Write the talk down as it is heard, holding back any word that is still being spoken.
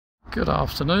Good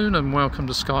afternoon and welcome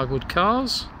to Skywood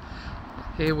Cars.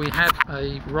 Here we have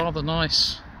a rather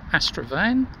nice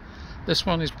Astravan. This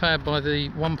one is powered by the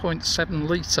 1.7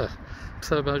 litre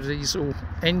turbo diesel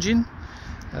engine,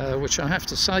 which I have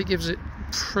to say gives it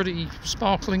pretty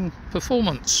sparkling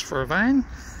performance for a van.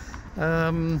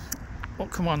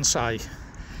 What can one say?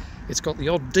 It's got the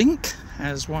odd dink,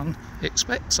 as one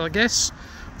expects, I guess,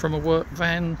 from a work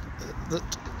van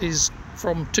that is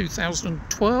from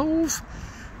 2012.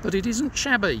 But it isn't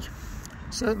shabby.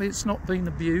 Certainly it's not been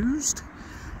abused.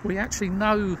 We actually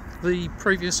know the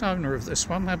previous owner of this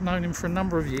one, have known him for a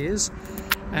number of years,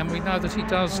 and we know that he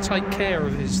does take care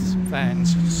of his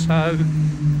vans. So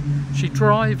she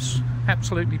drives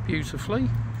absolutely beautifully.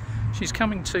 She's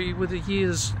coming to you with a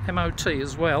year's MOT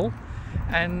as well,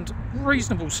 and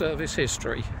reasonable service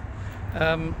history.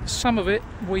 Some of it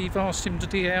we've asked him to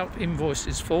dig out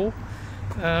invoices for,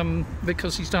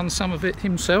 because he's done some of it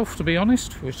himself, to be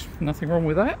honest, which nothing wrong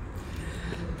with that.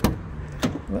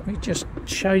 Let me just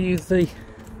show you the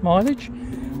mileage.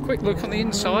 Quick look on the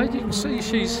inside, you can see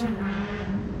she's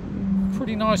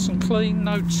pretty nice and clean,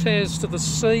 no tears to the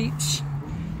seats.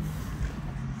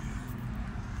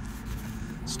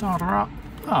 Start her up.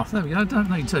 Oh, there we go, don't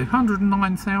need to.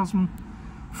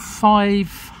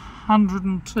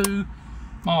 109,502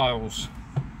 miles.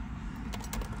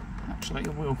 Actually, I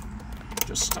will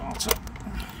just start up.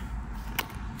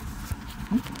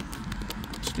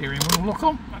 Steering wheel lock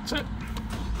on, that's it.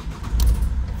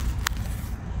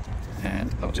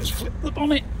 And I'll just flip the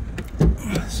bonnet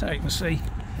so you can see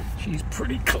she's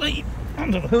pretty clean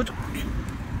under the hood.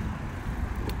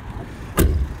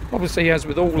 Obviously, as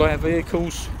with all our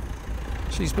vehicles,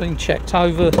 she's been checked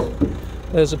over.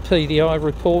 There's a PDI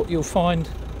report you'll find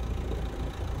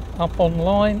up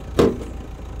online,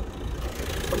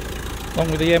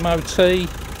 along with the MOT,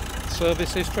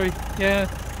 service history. Yeah,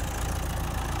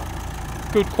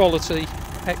 good quality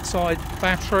Exide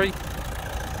battery,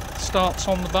 starts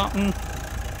on the button.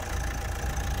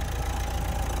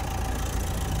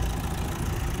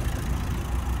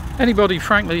 Anybody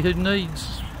frankly who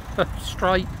needs a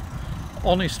straight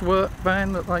honest work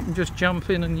van that they can just jump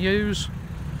in and use,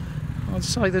 I'd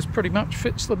say this pretty much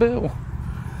fits the bill.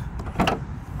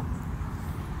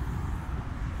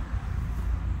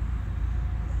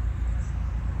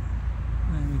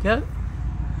 Go.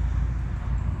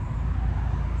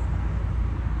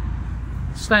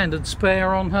 Standard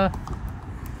spare on her.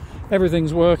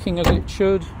 Everything's working as it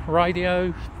should.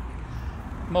 Radio,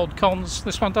 mod cons.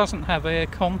 This one doesn't have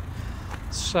aircon,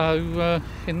 so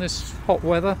in this hot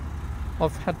weather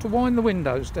I've had to wind the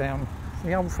windows down,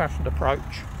 the old-fashioned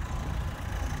approach.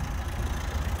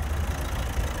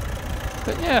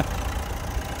 But yeah,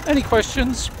 any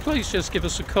questions, please just give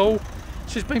us a call.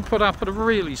 She's been put up at a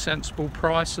really sensible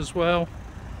price as well,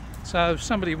 so if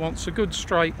somebody wants a good,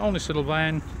 straight, honest little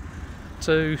van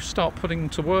to start putting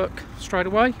to work straight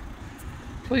away,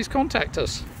 please contact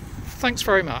us. Thanks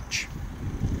very much.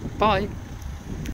 Bye.